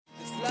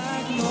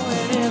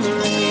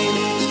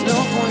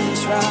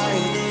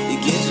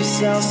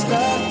yourself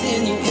stuck,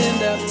 then you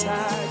end up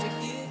tired.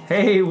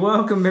 Hey,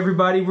 welcome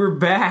everybody. We're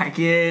back.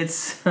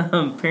 It's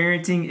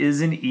Parenting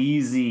Isn't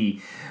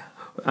Easy.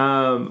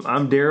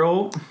 I'm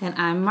Daryl, and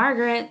I'm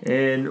Margaret,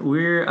 and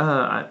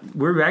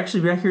we're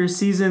actually back here,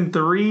 season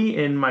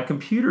 3, and my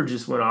computer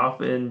just went off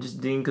and just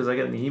dinged because I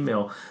got an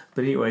email.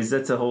 But anyways,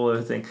 that's a whole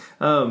other thing.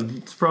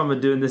 It's the problem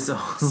of doing this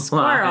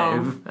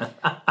live.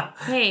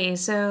 Hey,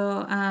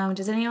 so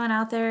does anyone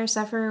out there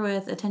suffer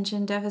with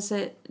attention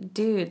deficit?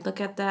 Dude, look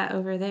at that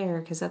over there,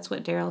 because that's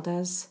what Daryl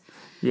does.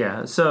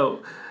 Yeah.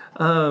 So.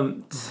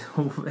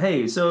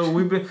 Hey, so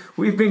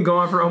we've been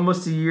going for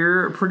almost a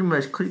year, pretty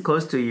much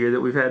close to a year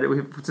that we've had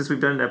since we've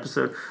done an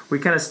episode. We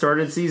kind of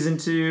started season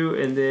 2,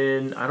 and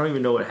then I don't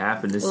even know what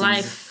happened.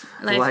 Life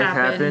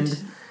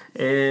happened.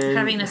 And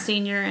having a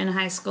senior in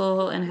high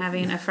school and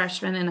having a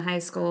freshman in high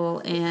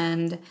school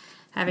and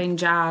having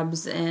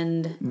jobs,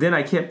 and then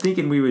I kept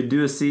thinking we would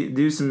do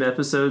some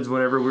episodes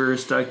whenever we were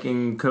stuck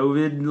in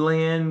COVID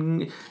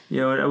land.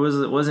 You know,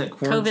 it wasn't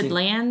quarantine. COVID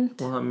land?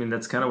 Well, I mean,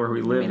 that's kind of where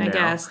we live now. I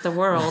guess the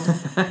world,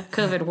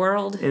 COVID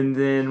world. And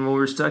then when we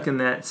were stuck in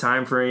that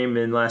time frame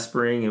in last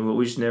spring, and it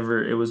was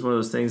one of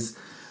those things.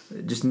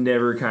 Just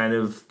never kind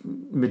of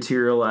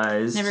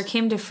materialized. Never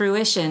came to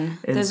fruition.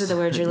 Those are the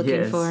words you're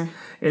looking for.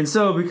 And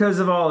so because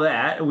of all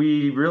that,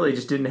 we really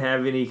just didn't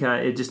have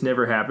it just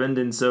never happened.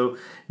 And so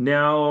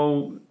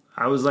now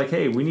I was like,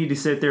 hey, we need to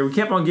sit there. We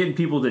kept on getting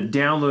people that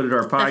downloaded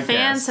our podcast. The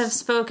fans have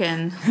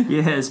spoken.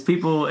 Yes,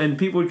 people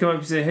would come up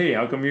and say, hey,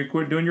 how come you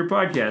quit doing your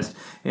podcast?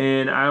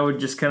 And I would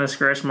just kind of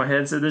scratch my head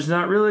and say, there's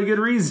not really a good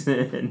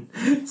reason.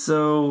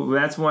 So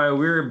that's why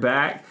we're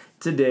back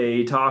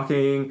today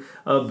talking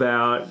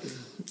about...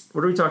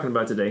 What are we talking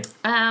about today?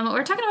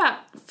 We're talking about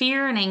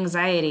fear and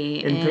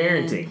anxiety. And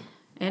parenting.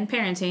 And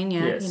parenting,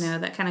 yeah. Yes. You know,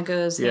 that kind of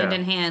goes hand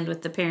in hand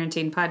with the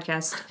parenting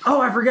podcast.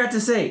 Oh, I forgot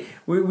to say,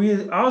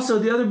 we also,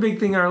 the other big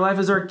thing in our life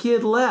is our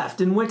kid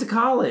left and went to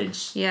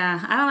college.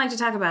 Yeah, I don't like to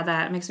talk about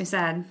that. It makes me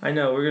sad. I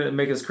know, we're going to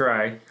make us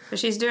cry. But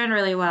she's doing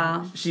really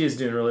well. She is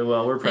doing really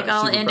well. We're like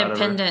all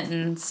independent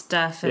and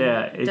stuff.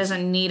 And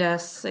doesn't need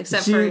us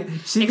except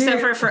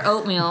for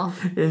oatmeal.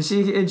 And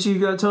she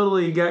got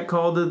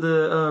called to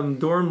the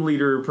dorm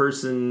leader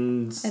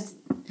person's.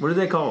 What are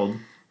they called?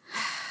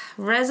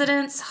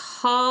 Residence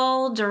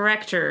Hall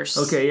Directors.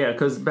 Okay, yeah,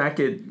 because back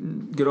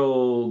at good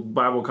old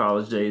Bible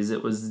college days,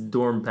 it was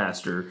dorm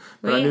pastor.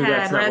 But I knew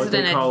that's not what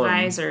they call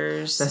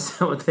advisors. That's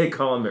not what they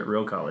call them at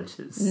real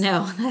colleges.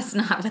 No, that's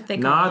not what they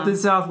call them. Not that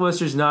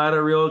Southwestern's not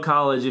a real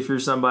college if you're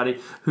somebody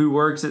who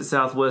works at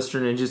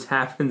Southwestern and just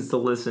happens to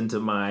listen to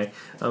my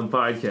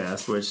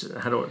podcast, which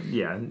I don't,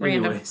 yeah,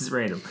 anyways,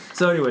 random.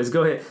 So anyways,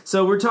 go ahead.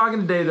 So we're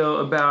talking today, though,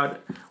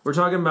 about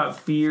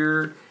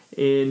fear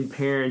in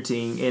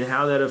parenting and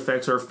how that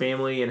affects our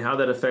family and how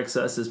that affects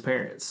us as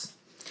parents.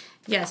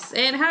 Yes,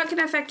 and how it can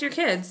affect your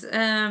kids.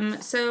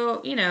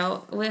 So, you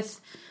know,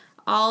 with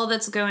all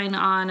that's going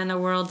on in the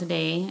world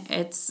today,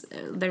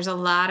 there's a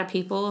lot of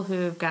people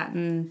who've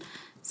gotten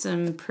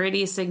some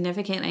pretty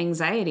significant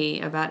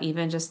anxiety about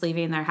even just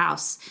leaving their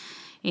house.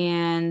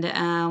 And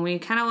we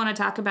kind of want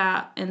to talk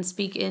about and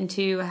speak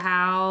into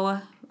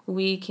how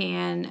we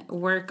can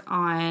work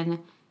on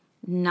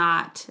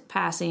not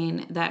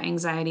passing that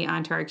anxiety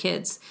onto our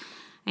kids.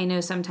 I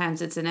know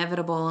sometimes it's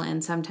inevitable,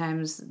 and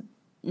sometimes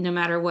no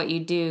matter what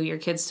you do, your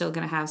kid's still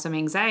going to have some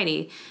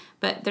anxiety.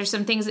 But there's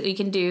some things that we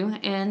can do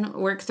and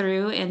work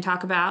through and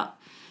talk about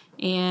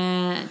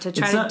and to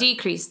try to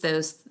decrease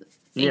those.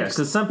 Yeah,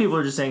 because some people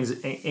are just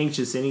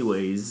anxious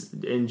anyways,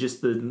 and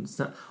just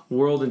the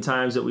world and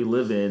times that we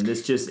live in,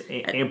 this just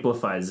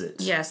amplifies it.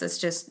 Yes, it's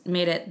just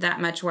made it that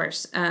much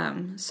worse.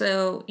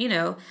 So, you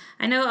know,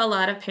 I know a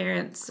lot of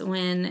parents,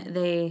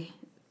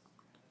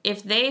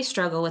 if they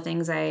struggle with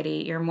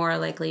anxiety, you're more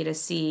likely to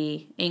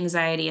see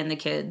anxiety in the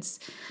kids,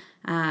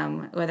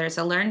 whether it's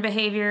a learned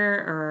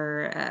behavior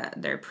or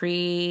they're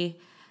predisposed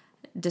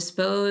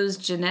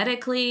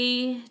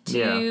genetically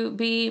to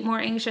be more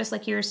anxious.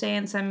 Like you were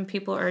saying, some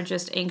people are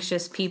just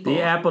anxious people.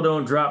 The apple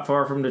don't drop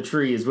far from the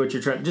tree is what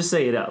you're trying. Just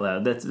say it out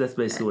loud. That's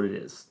basically what it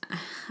is.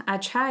 I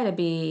try to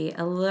be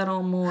a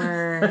little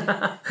more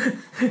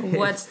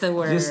what's the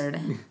word?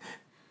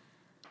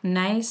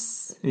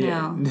 Nice?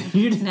 Yeah. No.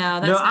 That's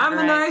not I'm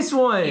right. the nice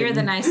one. You're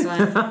the nice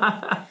one.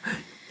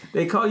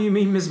 They call you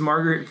me Miss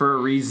Margaret for a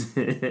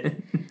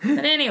reason.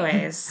 But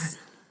anyways,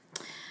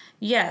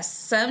 yes,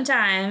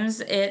 sometimes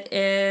it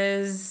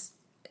is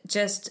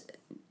just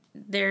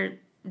they're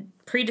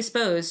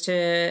predisposed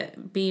to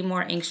be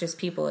more anxious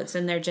people. It's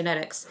in their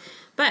genetics.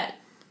 But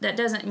that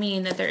doesn't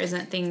mean that there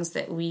isn't things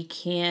that we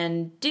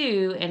can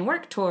do and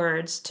work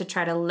towards to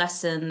try to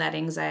lessen that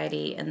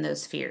anxiety and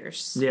those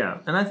fears. Yeah,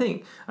 and I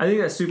think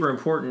that's super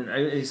important,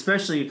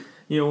 especially,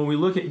 you know, when we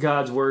look at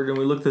God's Word and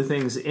we look at the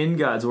things in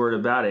God's Word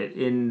about it,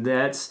 and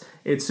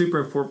it's super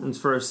important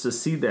for us to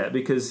see that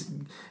because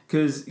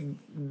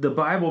the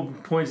Bible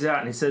points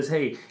out and it says,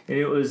 hey,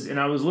 and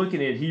I was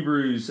looking at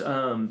Hebrews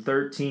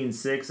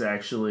 13:6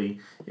 actually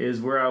is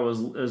what I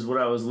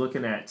was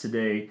looking at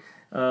today.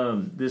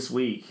 This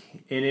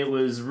week, and it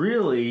was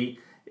really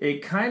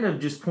it kind of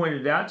just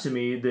pointed out to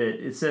me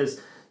that it says,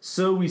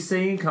 "So we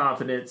say in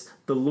confidence,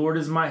 the Lord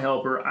is my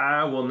helper.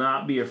 I will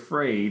not be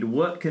afraid.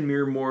 What can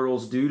mere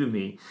mortals do to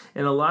me?"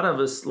 And a lot of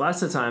us,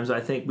 lots of times, I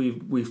think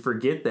we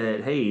forget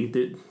that, hey,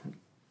 that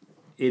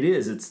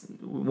it's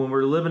when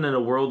we're living in a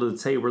world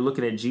that's, hey, we're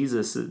looking at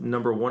Jesus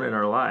number one in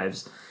our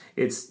lives.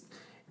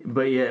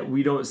 But yet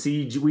we don't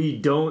see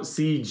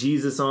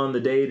Jesus on the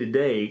day to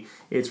day.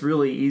 It's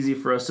really easy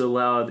for us to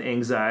allow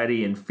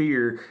anxiety and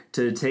fear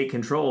to take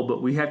control.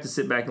 But we have to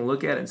sit back and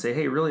look at it and say,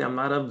 hey, really, I'm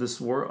not of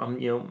this world. I'm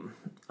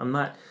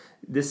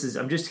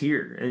just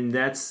here, and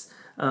that's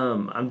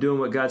I'm doing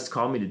what God's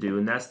called me to do,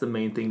 and that's the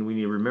main thing we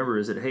need to remember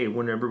is that, hey,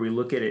 whenever we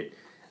look at it,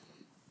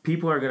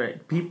 people are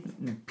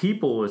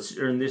people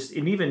in this,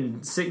 and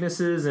even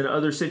sicknesses and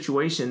other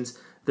situations,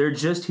 they're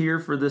just here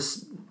for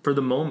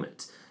the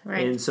moment.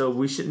 Right. And so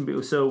we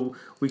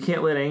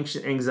can't let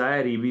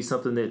anxiety be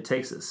something that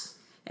takes us.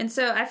 And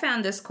so I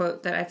found this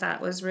quote that I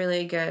thought was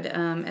really good.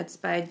 It's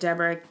by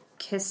Deborah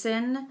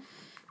Kissin.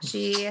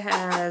 She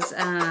has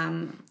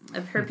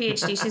her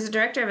PhD. She's a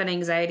director of an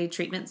anxiety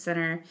treatment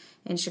center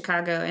in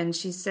Chicago, and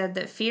she said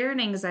that fear and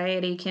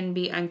anxiety can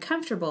be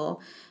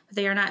uncomfortable, but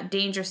they are not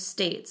dangerous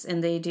states,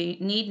 and they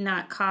need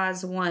not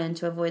cause one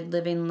to avoid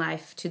living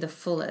life to the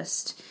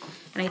fullest.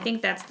 And I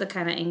think that's the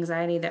kind of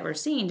anxiety that we're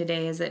seeing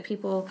today, is that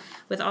people,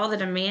 with all the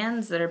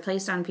demands that are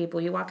placed on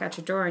people, you walk out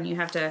your door and you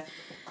have to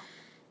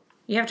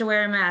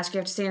wear a mask, you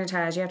have to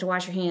sanitize, you have to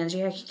wash your hands,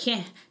 you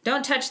can't,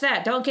 don't touch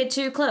that, don't get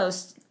too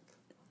close.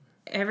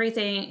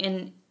 Everything,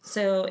 and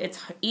so it's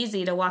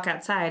easy to walk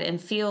outside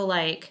and feel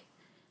like,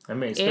 I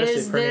mean, especially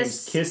if her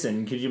name's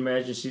Kissing. Could you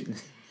imagine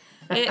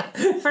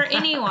for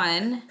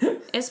anyone,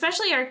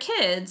 especially our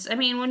kids? I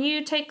mean, when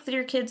you take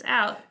your kids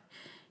out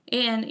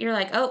and you're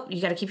like, oh,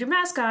 you got to keep your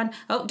mask on.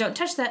 Oh, don't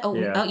touch that. Oh,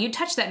 yeah. Oh, you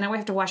touched that. Now we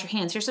have to wash your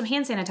hands. Here's some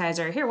hand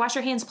sanitizer. Here, wash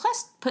your hands.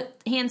 Plus, put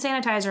hand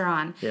sanitizer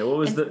on. Yeah. What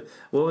was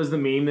the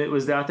meme that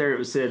was out there? It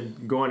was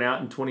said going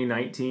out in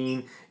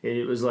 2019, and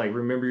it was like,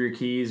 remember your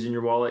keys and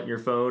your wallet and your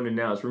phone, and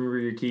now it's remember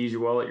your keys,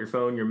 your wallet, your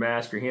phone, your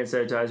mask, your hand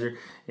sanitizer,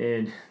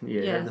 and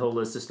the whole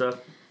list of stuff.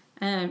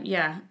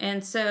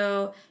 And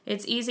so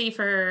it's easy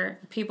for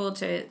people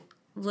to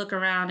look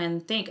around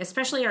and think,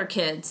 especially our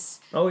kids.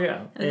 Oh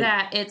yeah,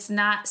 that it's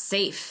not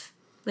safe.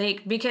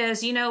 Like,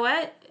 because you know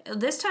what?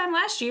 This time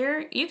last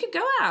year, you could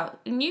go out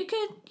and you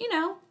could,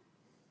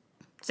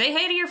 say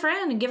hey to your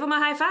friend and give them a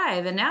high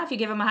five. And now if you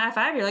give them a high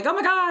five, you're like, oh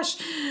my gosh,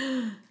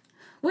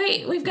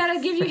 wait, we've got to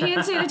give you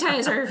hand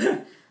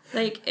sanitizer.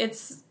 Like,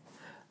 it's.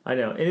 I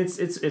know, and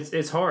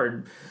it's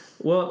hard.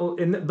 Well,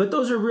 but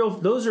those are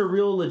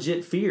real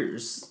legit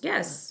fears.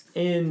 Yes.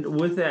 And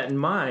with that in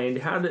mind,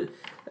 how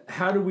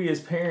do we as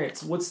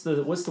parents? Where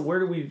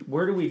do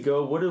we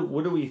go?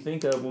 What do we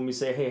think of when we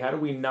say, hey, how do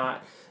we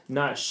not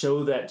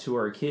show that to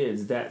our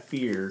kids, that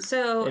fear?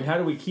 So, and how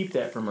do we keep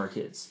that from our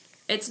kids?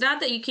 It's not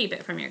that you keep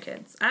it from your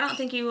kids. I don't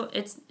think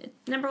it's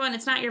number one,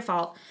 it's not your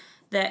fault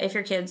that if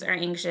your kids are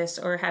anxious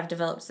or have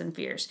developed some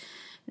fears.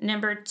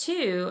 Number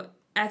two,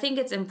 I think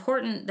it's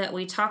important that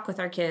we talk with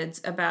our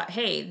kids about,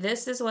 hey,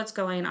 this is what's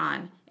going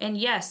on. And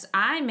yes,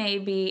 I may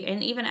be,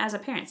 and even as a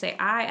parent,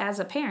 I as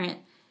a parent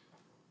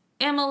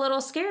am a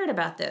little scared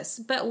about this,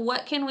 but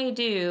what can we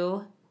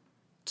do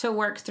to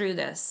work through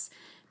this?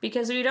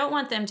 Because we don't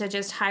want them to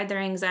just hide their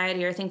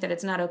anxiety or think that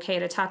it's not okay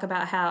to talk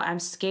about how I'm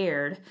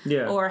scared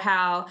or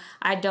how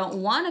I don't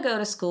want to go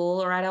to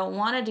school or I don't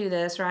want to do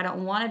this or I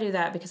don't want to do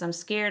that because I'm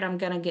scared I'm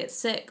going to get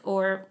sick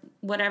or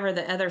whatever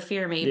the other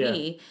fear may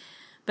be.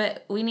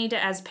 But we need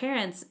to, as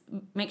parents,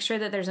 make sure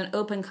that there's an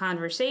open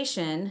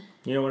conversation.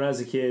 When I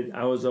was a kid,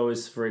 I was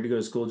always afraid to go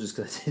to school just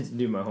because I didn't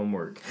do my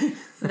homework.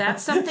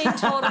 That's something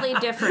totally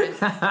different.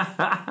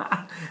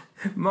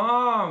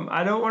 Mom,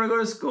 I don't want to go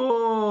to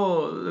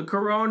school. The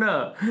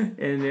corona.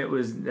 And that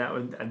was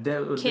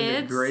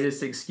Kids, the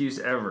greatest excuse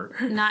ever.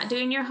 Not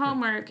doing your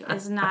homework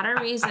is not a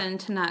reason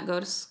to not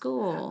go to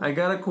school. I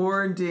got a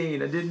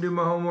quarantine. I didn't do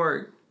my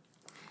homework.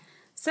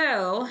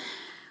 So,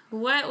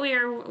 what we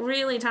are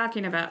really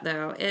talking about,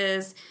 though,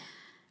 is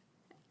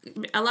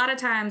a lot of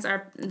times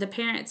the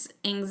parents'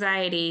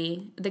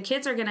 anxiety, the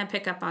kids are going to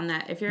pick up on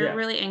that. If you're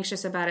really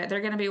anxious about it, they're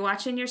going to be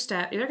watching your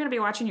step. They're going to be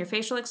watching your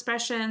facial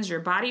expressions,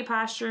 your body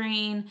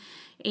posturing,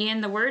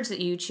 and the words that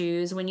you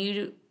choose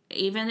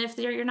even if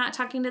you're not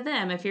talking to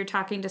them, if you're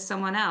talking to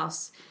someone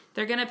else,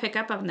 they're going to pick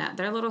up on that.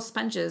 They're little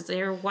sponges.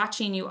 They're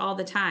watching you all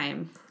the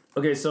time.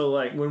 Okay, so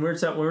like when we're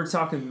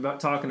talking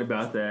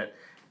about that,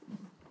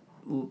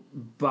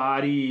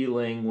 body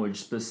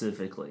language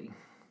specifically.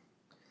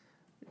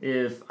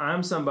 If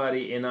I'm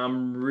somebody and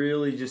I'm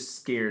really just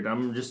scared,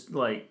 I'm just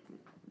like,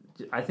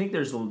 I think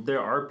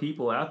there are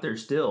people out there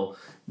still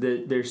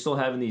that they're still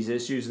having these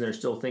issues and they're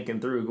still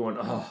thinking through, going,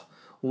 oh,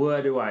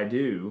 what do I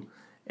do?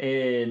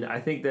 And I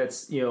think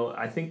that's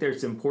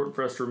important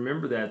for us to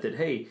remember that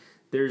hey,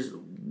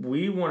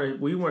 we want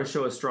to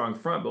show a strong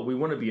front, but we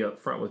want to be up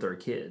front with our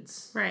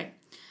kids, right?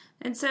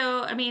 And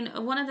so, I mean,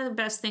 one of the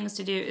best things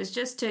to do is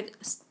just to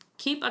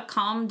keep a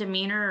calm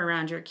demeanor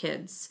around your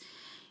kids.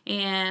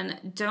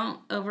 And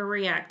don't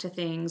overreact to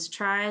things.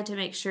 Try to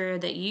make sure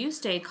that you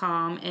stay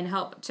calm and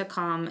help to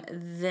calm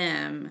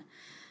them.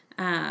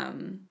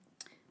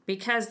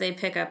 Because they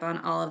pick up on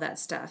all of that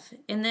stuff.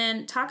 And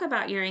then talk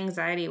about your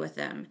anxiety with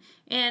them.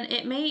 And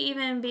it may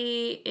even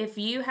be if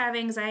you have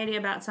anxiety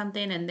about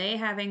something and they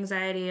have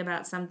anxiety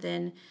about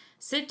something,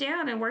 sit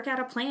down and work out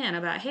a plan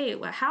about, hey,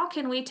 how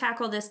can we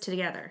tackle this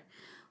together?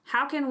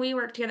 How can we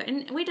work together?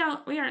 And we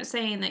aren't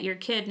saying that your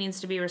kid needs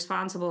to be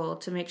responsible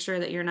to make sure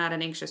that you're not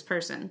an anxious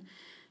person.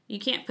 You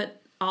can't put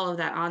all of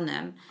that on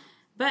them.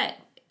 But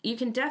you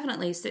can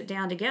definitely sit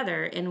down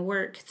together and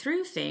work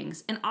through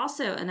things. And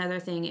also another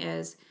thing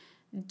is,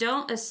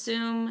 don't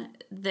assume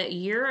that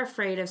you're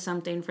afraid of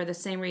something for the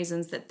same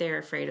reasons that they're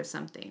afraid of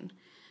something.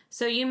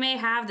 So you may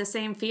have the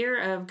same fear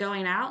of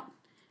going out,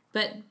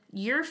 but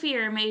your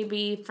fear may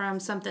be from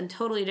something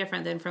totally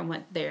different than from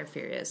what their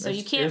fear is. So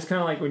you can't... It's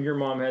kind of like when your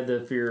mom had the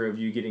fear of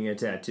you getting a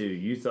tattoo.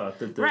 You thought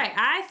that Right.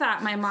 I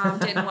thought my mom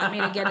didn't want me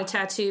to get a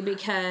tattoo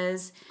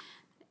because...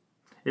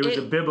 It was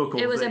a biblical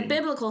thing. It was a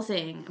biblical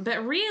thing.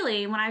 But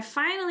really, when I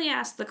finally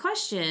asked the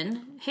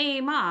question, hey,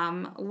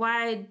 Mom,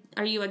 why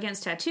are you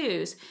against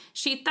tattoos?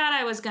 She thought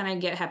I was going to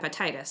get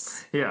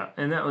hepatitis. Yeah,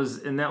 and that was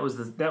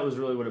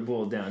really what it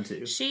boiled down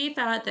to. She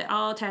thought that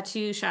all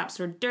tattoo shops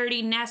were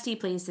dirty, nasty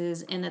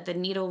places and that the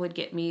needle would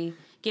give me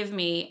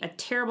a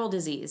terrible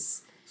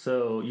disease.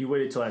 So you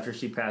waited till after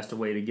she passed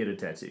away to get a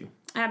tattoo.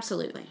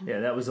 Absolutely. Yeah,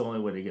 that was the only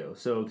way to go.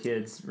 So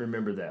kids,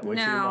 remember that. Wait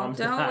till your mom's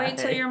don't wait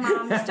till your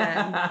mom's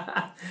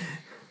dead.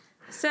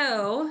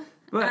 So,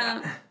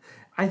 but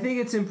I think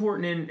it's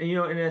important,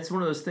 and it's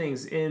one of those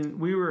things. And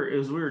we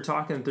were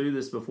talking through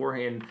this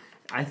beforehand.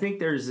 I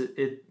think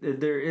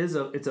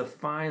it's a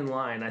fine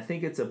line. I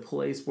think it's a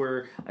place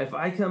where if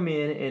I come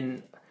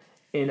in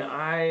and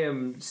I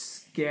am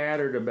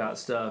scattered about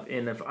stuff,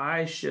 and if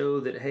I show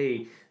that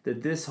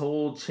that this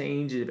whole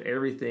change of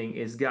everything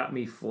has got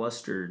me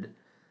flustered.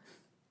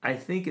 I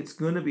think it's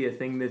going to be a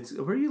thing that's...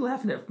 What are you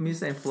laughing at me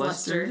saying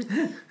flustered?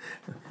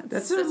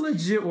 That's a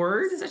legit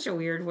word. Such a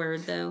weird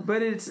word, though.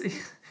 But it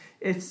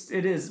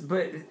is.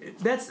 But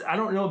that's... I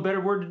don't know a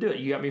better word to do it.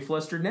 You got me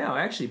flustered now,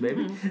 actually,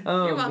 baby. Mm-hmm.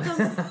 You're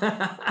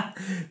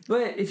welcome.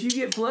 But if you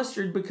get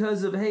flustered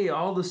because of,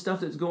 all the stuff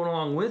that's going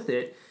along with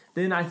it,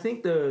 then I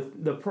think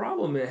the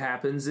problem that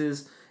happens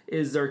is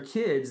our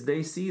kids,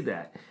 they see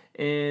that.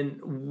 And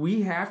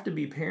we have to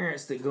be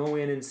parents that go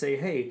in and say,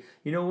 hey,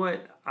 you know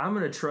what? I'm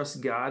going to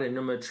trust God, and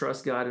I'm going to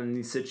trust God in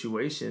these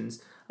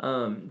situations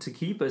to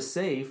keep us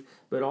safe.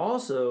 But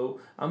also,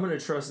 I'm going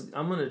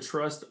to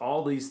trust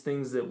all these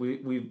things that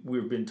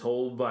we've been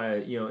told by,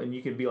 and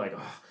you can be like,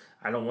 oh,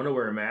 I don't want to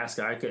wear a mask.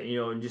 I could,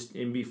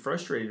 and be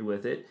frustrated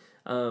with it.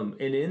 And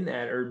in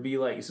that, or be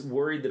like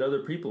worried that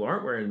other people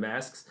aren't wearing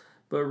masks.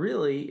 But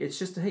really, it's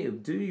just, hey,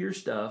 do your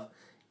stuff.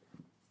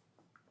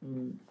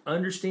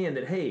 Understand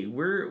that, hey,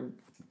 we're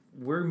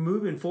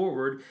moving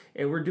forward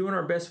and we're doing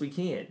our best we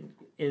can,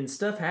 and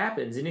stuff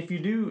happens, and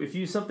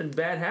if something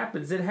bad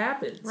happens, it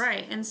happens,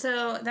 right? And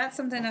so that's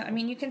something that,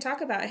 you can talk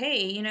about,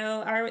 hey,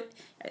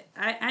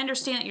 I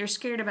understand that you're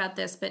scared about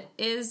this, but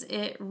is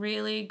it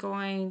really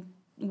going,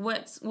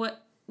 what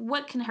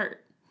can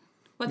hurt?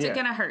 What's it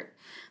gonna hurt?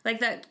 Like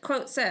that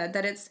quote said,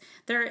 that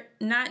they're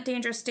not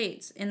dangerous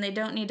states and they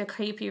don't need to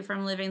keep you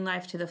from living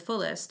life to the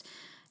fullest.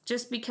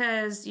 Just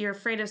because you're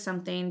afraid of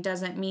something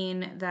doesn't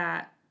mean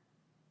that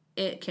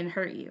it can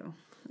hurt you.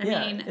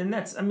 And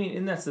that's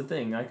the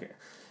thing. Like,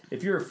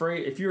 if you're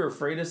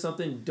afraid of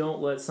something, don't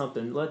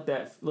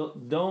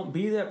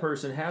be that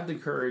person. Have the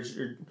courage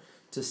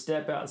to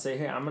step out and say,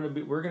 hey,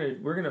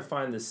 we're gonna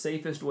find the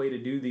safest way to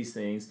do these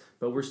things,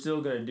 but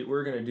we're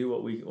gonna do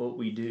what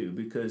we do,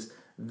 because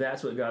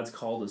that's what God's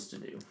called us to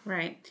do.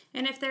 Right.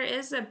 And if there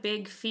is a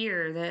big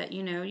fear that,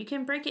 you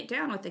can break it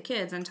down with the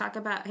kids and talk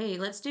about, hey,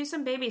 let's do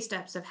some baby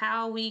steps of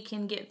how we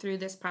can get through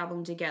this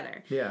problem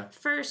together. Yeah.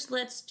 First,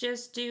 let's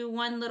just do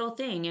one little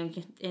thing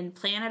and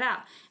plan it out.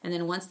 And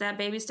then once that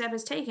baby step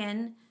is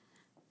taken,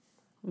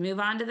 move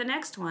on to the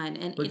next one.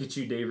 And look at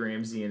you, Dave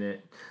Ramsey, in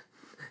it.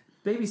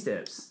 Baby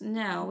steps.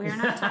 No, we are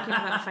not talking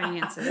about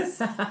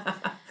finances.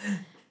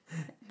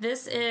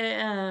 This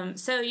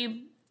is, so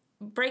you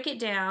break it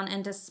down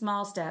into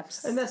small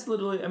steps. And that's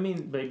literally,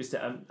 baby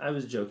step. I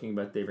was joking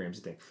about the Dave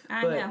Ramsey thing.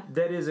 I know.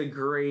 That is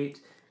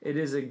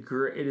it's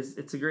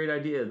a great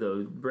idea,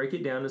 though. Break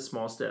it down to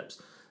small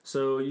steps.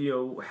 So,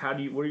 what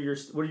are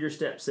your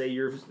steps? Say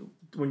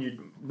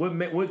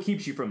what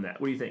keeps you from that?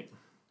 What do you think?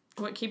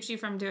 What keeps you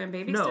from doing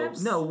baby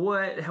steps? No.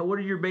 What are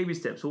your baby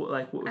steps?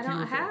 I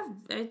don't have.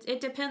 It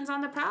depends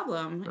on the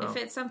problem. Oh.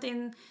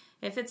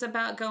 If it's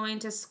about going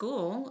to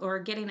school or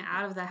getting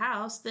out of the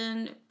house,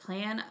 then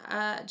plan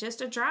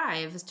just a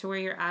drive to where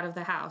you're out of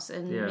the house,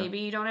 and maybe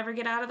you don't ever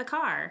get out of the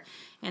car,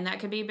 and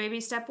that could be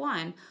baby step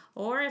 1.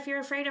 Or if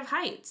you're afraid of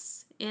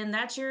heights and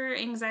that's your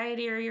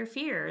anxiety or your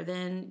fear,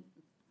 then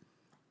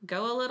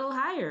go a little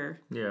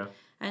higher. Yeah.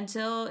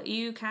 Until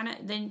you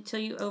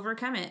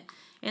overcome it.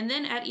 And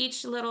then at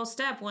each little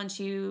step, once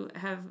you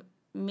have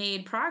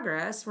made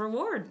progress,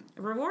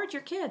 reward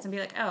your kids and be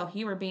like, oh,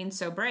 you were being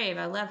so brave.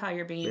 I love how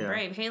you're being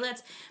brave. Hey,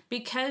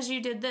 because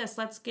you did this,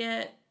 let's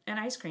get an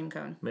ice cream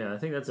cone. Yeah, I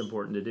think that's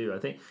important to do. I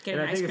think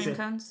ice cream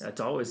cones.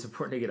 It's always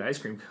important to get ice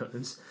cream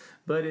cones,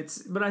 but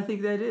I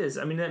think that is.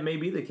 I mean, that may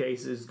be the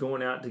case is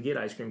going out to get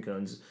ice cream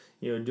cones.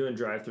 Doing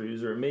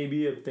drive-throughs, or it may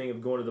be a thing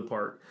of going to the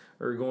park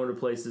or going to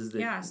places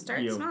that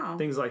start small.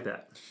 Things like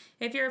that.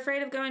 If you're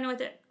afraid of going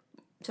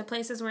to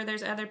places where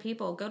there's other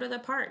people, go to the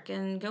park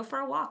and go for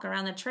a walk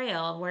around the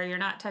trail where you're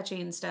not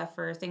touching stuff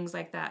or things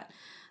like that.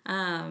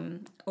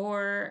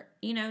 Or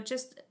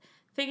just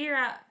figure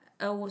out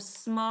a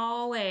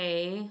small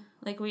way,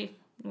 like we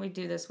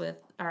do this with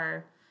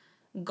our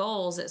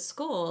goals at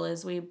school,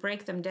 is we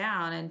break them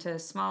down into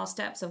small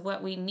steps of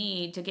what we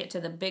need to get to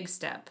the big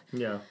step.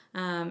 Yeah.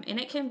 And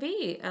it can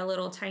be a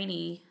little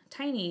tiny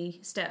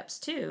steps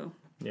too.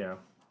 Yeah.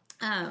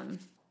 And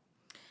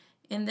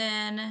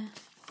then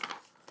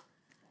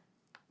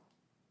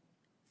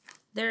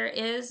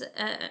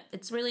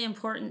it's really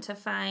important to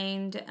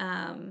find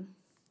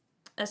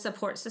a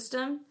support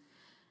system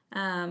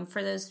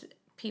for those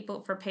people,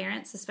 for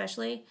parents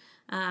especially,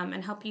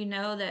 and help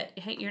that,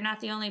 hey, you're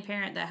not the only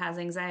parent that has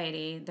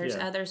anxiety. There's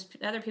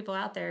other people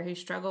out there who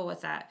struggle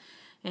with that.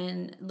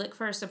 And look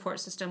for a support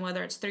system,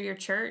 whether it's through your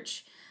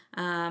church,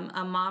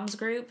 a mom's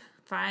group.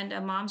 Find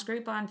a mom's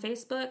group on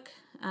Facebook.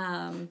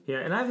 And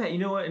I've had,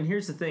 and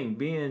here's the thing,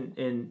 being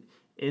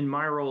in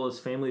my role as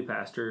family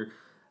pastor,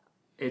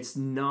 it's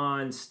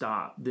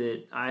nonstop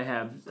that I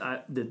have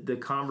the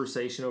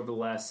conversation over the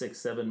last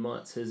 6-7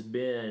 months has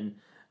been,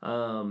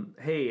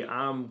 hey,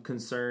 I'm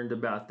concerned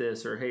about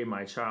this, or hey,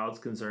 my child's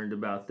concerned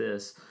about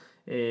this,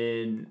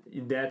 and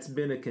that's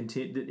been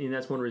and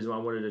that's one reason why I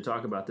wanted to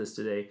talk about this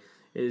today.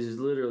 Is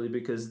literally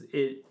because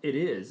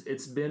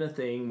it's been a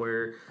thing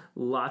where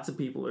lots of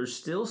people are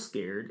still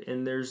scared,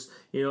 and there's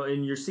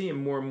and you're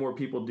seeing more and more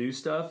people do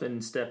stuff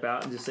and step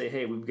out and just say,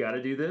 hey, we've got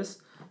to do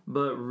this,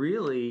 but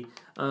really.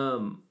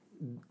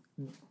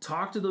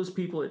 Talk to those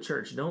people at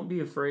church. Don't be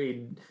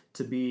afraid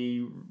to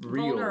be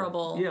real.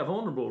 Vulnerable. Yeah,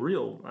 vulnerable,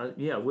 real.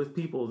 With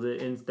people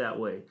in that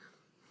way.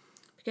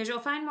 Because you'll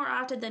find more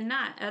often than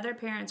not, other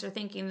parents are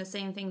thinking the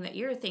same thing that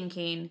you're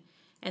thinking,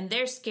 and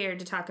they're scared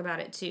to talk about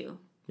it too.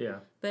 Yeah.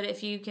 But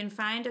if you can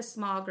find a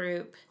small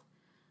group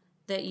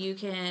that you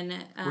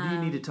can... what do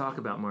you need to talk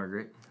about,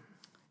 Margaret?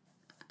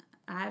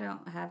 I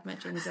don't have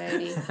much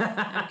anxiety.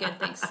 I'm good,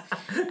 thanks.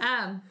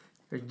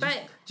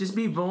 But just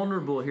be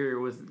vulnerable here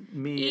with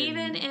me.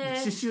 Even if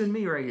it's just you and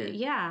me right here.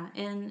 Yeah,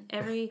 and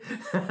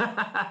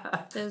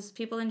those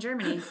people in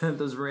Germany,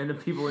 those random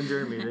people in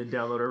Germany that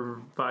download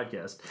our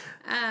podcast.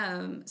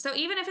 So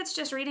even if it's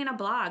just reading a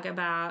blog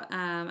about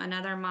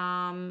another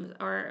mom,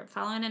 or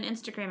following an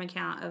Instagram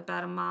account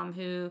about a mom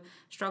who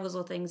struggles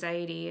with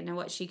anxiety and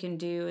what she can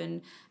do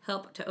and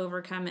help to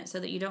overcome it, so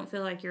that you don't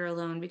feel like you're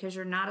alone, because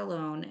you're not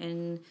alone,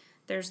 and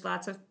there's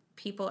lots of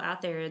people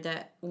out there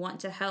that want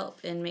to help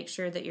and make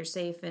sure that you're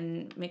safe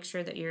and make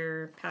sure that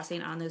you're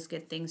passing on those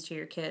good things to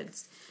your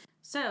kids.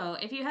 So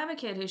if you have a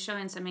kid who's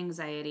showing some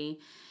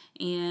anxiety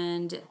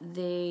and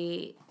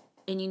you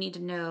need to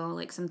know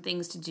like some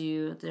things to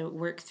do to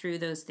work through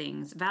those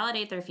things,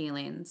 validate their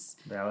feelings.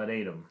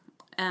 Validate them.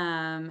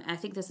 I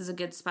think this is a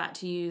good spot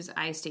to use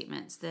I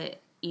statements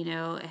that,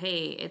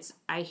 hey,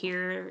 I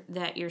hear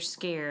that you're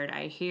scared.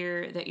 I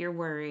hear that you're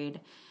worried.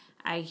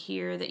 I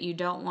hear that you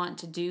don't want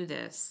to do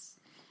this.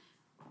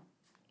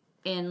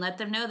 And let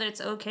them know that it's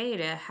okay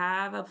to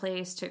have a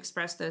place to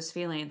express those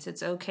feelings.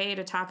 It's okay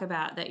to talk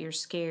about that you're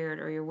scared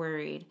or you're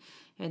worried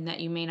and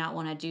that you may not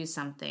want to do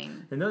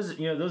something. And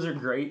those are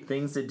great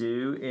things to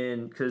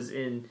do, because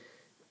in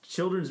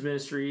children's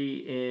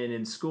ministry and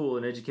in school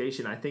and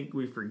education, I think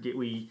we forget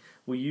we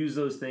use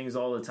those things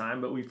all the time,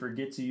 but we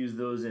forget to use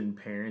those in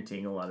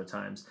parenting a lot of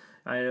times.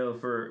 I know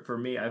for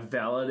me, I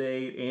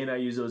validate and I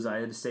use those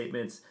I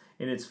statements,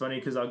 and it's funny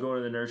because I'll go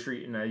into the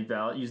nursery and I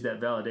use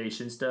that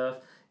validation stuff.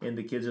 And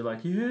the kids are like,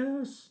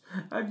 yes,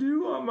 I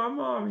do want my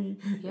mommy.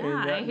 Yeah,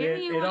 I hear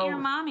you want your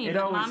mommy. It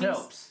always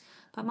helps.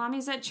 But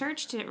mommy's at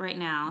church right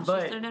now. She's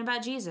learning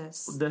about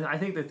Jesus. I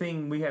think the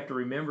thing we have to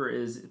remember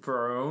is for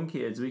our own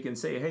kids, we can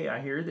say, hey,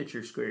 I hear that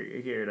you're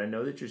scared. I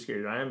know that you're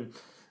scared.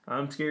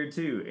 I'm scared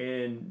too.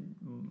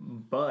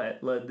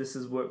 But this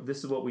is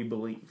what we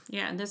believe.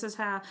 Yeah, and this is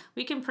how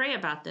we can pray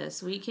about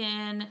this. We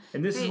can,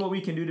 and this is what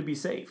we can do to be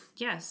safe.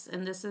 Yes,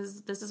 and this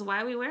is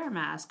why we wear a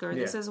mask, or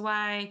this is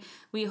why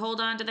we hold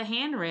on to the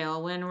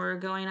handrail when we're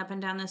going up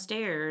and down the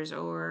stairs,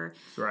 or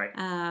right.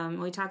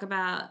 We talk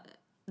about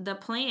the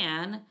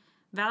plan,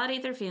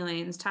 validate their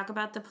feelings, talk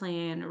about the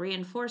plan,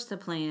 reinforce the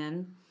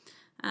plan.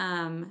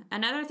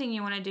 Another thing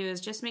you want to do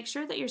is just make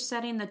sure that you're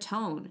setting the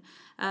tone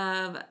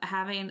of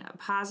having a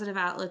positive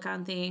outlook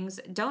on things.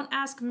 Don't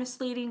ask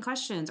misleading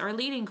questions or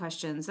leading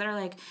questions that are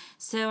like,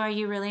 so are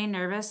you really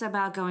nervous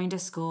about going to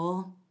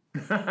school?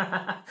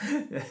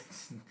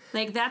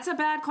 Like, that's a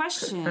bad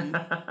question.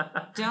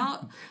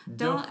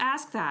 Don't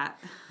ask that.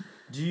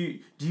 Do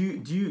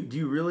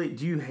you really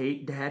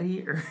hate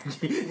Daddy? Or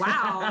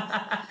wow,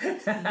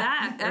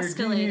 that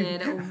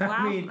escalated. Wow,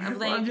 I mean,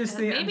 I'm just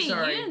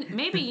thinking.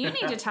 Maybe you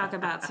need to talk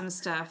about some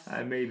stuff.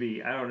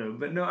 Maybe, I don't know,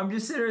 but no, I'm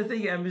just sitting there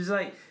thinking. I'm just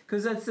like,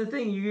 because that's the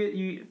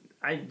thing.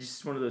 I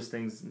just one of those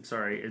things. I'm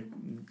sorry. It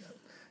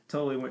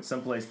totally went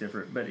someplace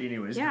different. But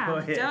anyways, yeah. Go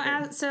ahead.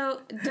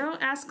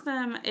 Don't ask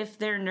them if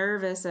they're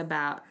nervous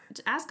about.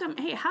 Ask them,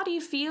 hey, how do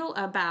you feel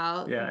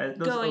about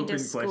going to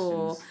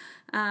school?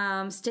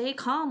 Stay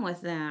calm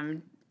with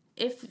them.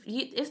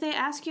 If they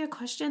ask you a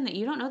question that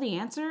you don't know the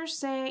answer,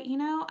 say,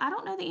 I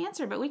don't know the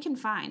answer, but we can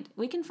find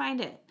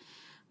it.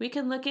 We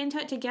can look into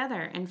it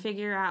together and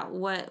figure out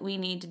what we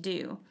need to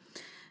do.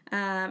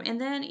 And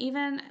then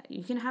even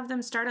you can have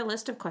them start a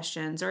list of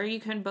questions, or you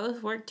can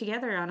both work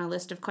together on a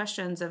list of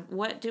questions of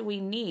what do we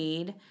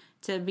need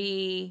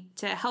to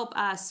help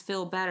us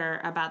feel better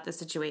about the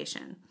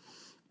situation.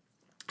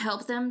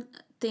 Help them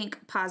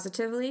think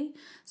positively.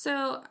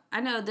 So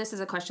I know this is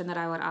a question that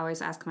I would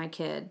always ask my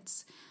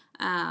kids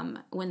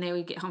when they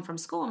would get home from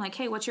school. I'm like,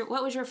 hey, what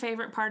was your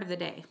favorite part of the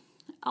day?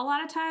 A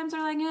lot of times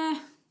they're like, I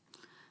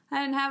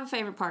didn't have a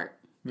favorite part.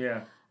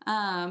 Yeah.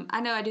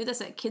 I know I do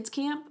this at kids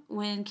camp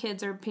when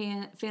kids are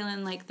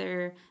feeling like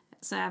they're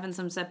having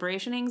some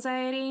separation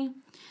anxiety.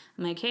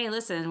 I'm like, hey,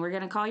 listen, we're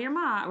going to call your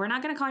mom. We're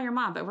not going to call your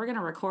mom, but we're going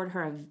to record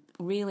her a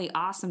really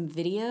awesome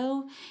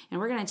video, and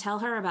we're going to tell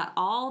her about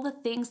all the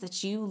things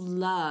that you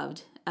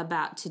loved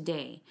about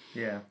today.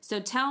 Yeah. So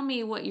tell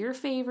me what your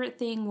favorite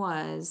thing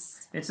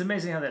was. It's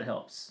amazing how that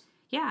helps.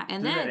 Yeah,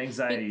 and then that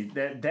anxiety,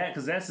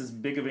 because that's as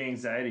big of an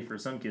anxiety for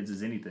some kids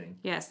as anything.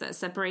 Yes, that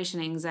separation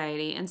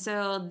anxiety. And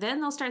so then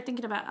they'll start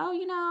thinking about,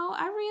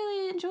 I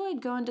really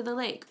enjoyed going to the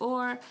lake,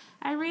 or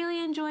I really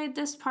enjoyed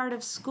this part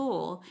of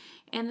school.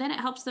 And then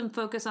it helps them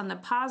focus on the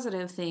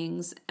positive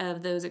things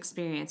of those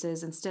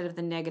experiences instead of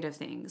the negative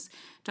things.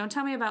 Don't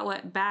tell me about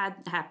what bad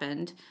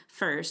happened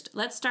first.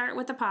 Let's start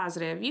with the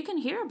positive. You can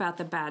hear about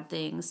the bad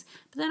things,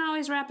 but then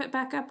always wrap it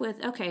back up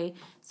with, okay,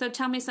 so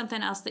tell me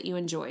something else that you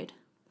enjoyed.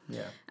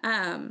 Yeah.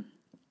 And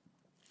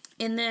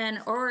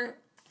then, or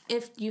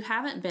if you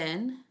haven't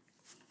been,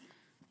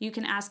 you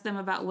can ask them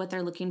about what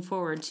they're looking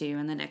forward to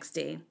in the next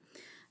day.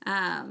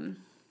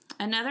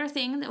 Another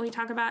thing that we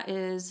talk about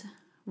is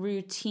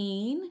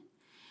routine,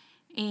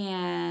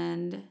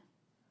 and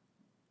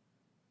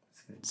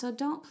so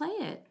don't play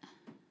it.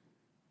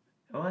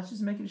 Well, that's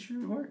just making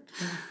sure it worked.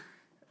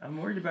 I'm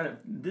worried about it.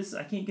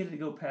 I can't get it to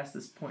go past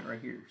this point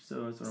right here.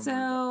 So that's what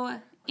I'm worried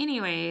about.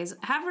 Anyways,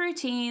 have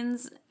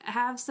routines.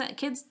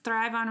 Kids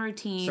thrive on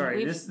routine.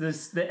 Sorry,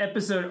 the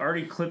episode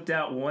already clipped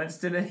out once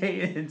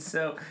today, and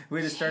so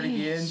we had to start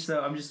again. So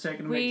I'm just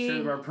checking to make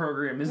sure our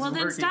program is working.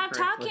 Well, then stop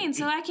correctly. talking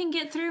so I can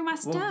get through my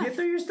stuff. Well, get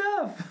through your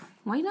stuff.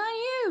 Wait on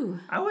you.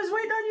 I was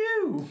waiting on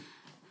you.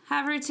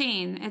 Have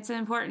routine. It's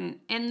important.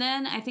 And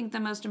then I think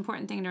the most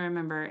important thing to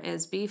remember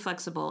is be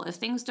flexible. If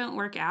things don't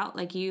work out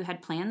like you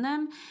had planned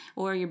them,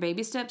 or your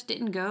baby steps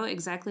didn't go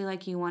exactly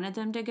like you wanted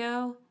them to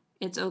go,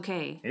 it's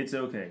okay. It's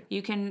okay.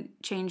 You can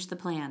change the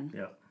plan.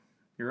 Yeah.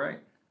 You're right.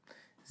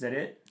 Is that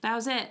it? That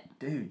was it.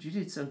 Dude, you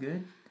did so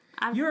good.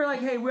 You were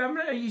like, hey,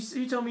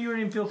 you told me you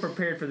didn't even feel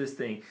prepared for this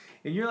thing.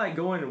 And you're like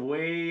going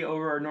way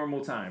over our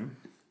normal time.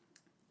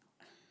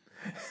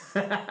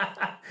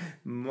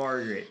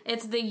 Margaret.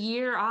 It's the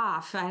year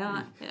off.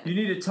 You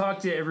need to talk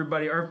to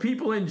everybody. Our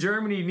people in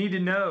Germany need to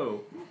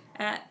know.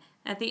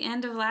 At the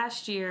end of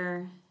last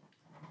year,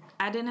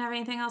 I didn't have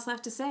anything else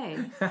left to say.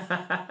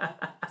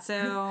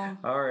 So.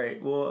 All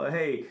right. Well,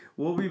 hey,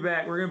 we'll be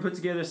back. We're going to put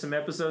together some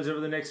episodes over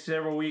the next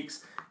several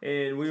weeks,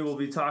 and we will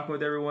be talking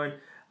with everyone.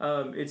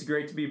 It's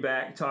great to be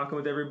back talking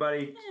with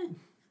everybody.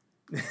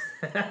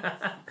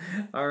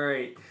 All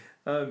right.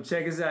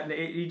 Check us out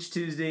each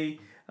Tuesday.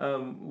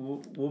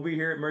 We'll be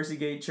here at Mercy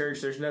Gate Church.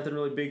 There's nothing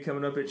really big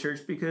coming up at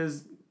church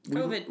because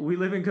we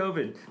live in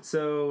COVID.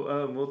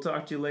 So we'll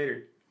talk to you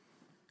later.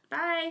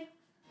 Bye.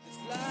 It's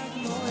like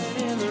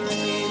mowing in the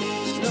rain.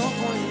 There's no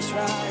point in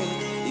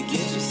trying. You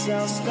get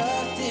yourself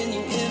stuck, then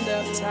you end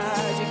up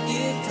tired. You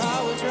get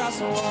caught with drops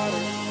of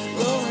water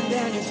rolling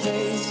down your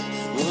face.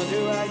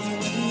 Wonder why you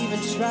even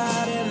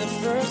tried in the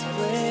first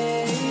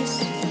place.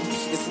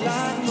 It's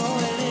like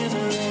mowing